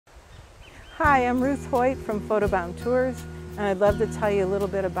Hi, I'm Ruth Hoyt from Photobound Tours, and I'd love to tell you a little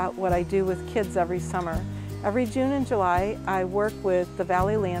bit about what I do with kids every summer. Every June and July, I work with the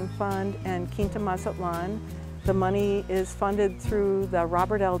Valley Land Fund and Quinta, Mazatlan. The money is funded through the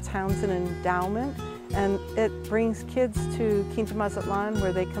Robert L. Townsend Endowment, and it brings kids to Quinta, Mazatlan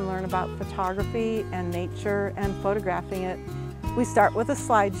where they can learn about photography and nature and photographing it. We start with a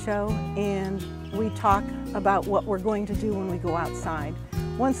slideshow and we talk about what we're going to do when we go outside.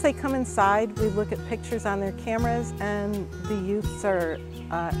 Once they come inside, we look at pictures on their cameras, and the youths are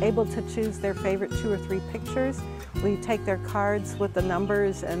able to choose their favorite 2 or 3 pictures. We take their cards with the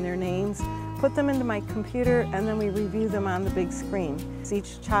numbers and their names, put them into my computer, and then we review them on the big screen.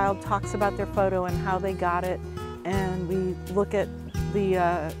 Each child talks about their photo and how they got it, and we look at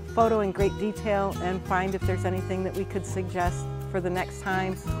the photo in great detail and find if there's anything that we could suggest for the next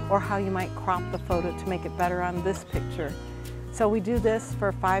time, or how you might crop the photo to make it better on this picture. So we do this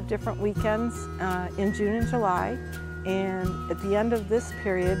for 5 different weekends in June and July, and at the end of this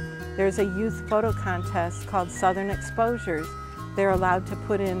period there's a youth photo contest called Southern Exposures. They're allowed to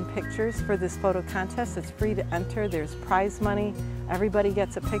put in pictures for this photo contest. It's free to enter. There's prize money. Everybody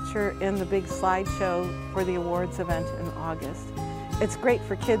gets a picture in the big slideshow for the awards event in August. It's great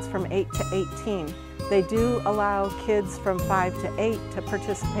for kids from 8 to 18. They do allow kids from 5 to 8 to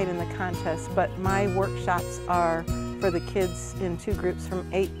participate in the contest, but my workshops are for the kids in 2 groups from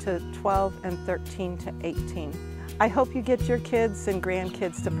 8 to 12 and 13 to 18. I hope you get your kids and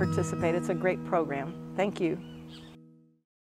grandkids to participate. It's a great program. Thank you.